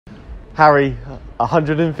Harry,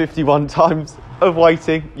 151 times of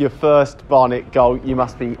waiting, your first Barnet goal. You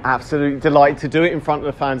must be absolutely delighted to do it in front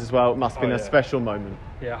of the fans as well. It must have been a special moment.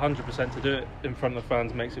 Yeah, 100% to do it in front of the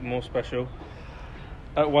fans makes it more special.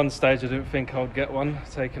 At one stage I didn't think I would get one,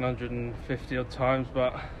 taken 150 odd times,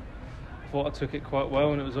 but I thought I took it quite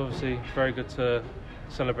well, and it was obviously very good to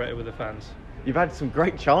celebrate it with the fans. You've had some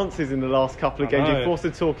great chances in the last couple of games. You forced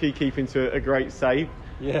the Torquay keeper into a great save.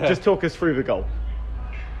 Yeah. Just talk us through the goal.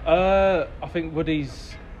 I think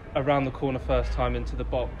Woody's around the corner first time into the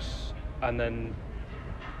box, and then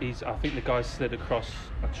I think the guy slid across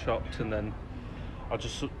and chopped, and then I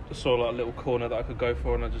just saw like a little corner that I could go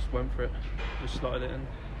for, and I just went for it, just slotted it in.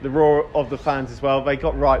 The roar of the fans as well, they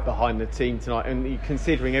got right behind the team tonight, and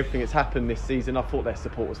considering everything that's happened this season, I thought their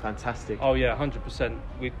support was fantastic. Oh yeah, 100%.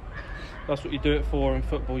 That's what you do it for in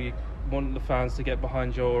football. You want the fans to get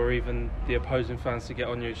behind you, or even the opposing fans to get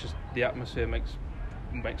on you. It's just the atmosphere makes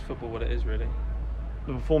football what it is, really.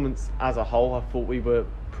 The performance as a whole, I thought we were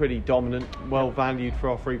pretty dominant, well valued for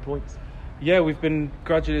our 3 points. Yeah, we've been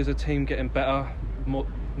gradually as a team getting better,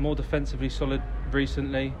 more defensively solid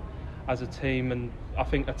recently as a team, and I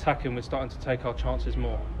think attacking we're starting to take our chances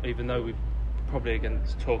more, even though we probably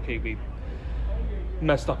against Torquay we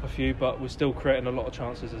messed up a few, but we're still creating a lot of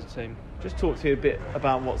chances as a team. Just talk to you a bit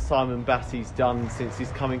about what Simon Bassey's done since he's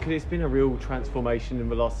come in, because it's been a real transformation in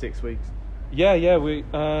the last 6 weeks. Yeah,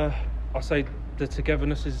 I say the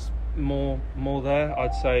togetherness is more there.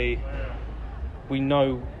 I'd say we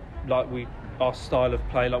know our style of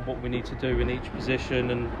play, like what we need to do in each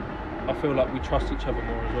position, and I feel like we trust each other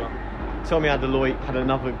more as well. Tommy Adeloy had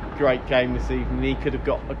another great game this evening. He could have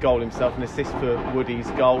got a goal himself, an assist for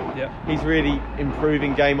Woody's goal. Yeah. He's really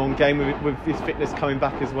improving game on game with his fitness coming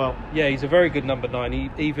back as well. Yeah, he's a very good number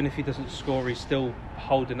 9. Even if he doesn't score, he's still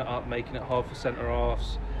holding it up, making it hard for centre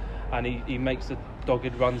halves, and he makes the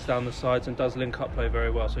dogged runs down the sides and does link up play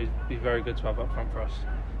very well. So he's very good to have up front for us.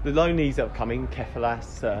 The loanees that are coming,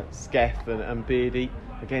 Kefalas, Skeff and Beardy,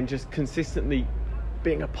 again just consistently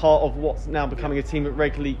being a part of what's now becoming a team that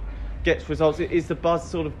regularly gets results. Is the buzz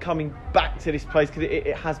sort of coming back to this place, because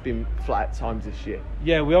it has been flat at times this year?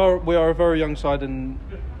 Yeah, we are a very young side, and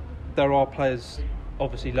there are players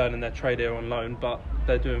obviously learning their trade here on loan, but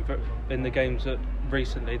they're doing in the games that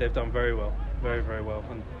recently they've done very well, very, very well,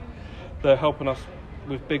 and they're helping us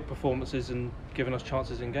with big performances and giving us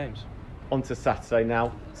chances in games. On to Saturday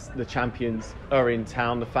now. The champions are in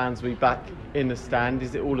town. The fans will be back in the stand.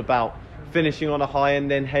 Is it all about finishing on a high and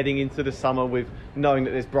then heading into the summer with knowing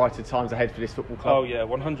that there's brighter times ahead for this football club? Oh yeah,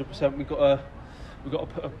 100%. We've got to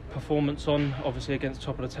put a performance on. Obviously against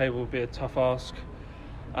top of the table would be a tough ask,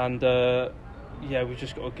 and we've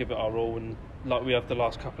just got to give it our all, and like we have the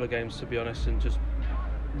last couple of games, to be honest, and just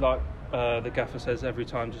like the gaffer says every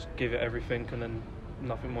time, just give it everything, and then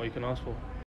nothing more you can ask for.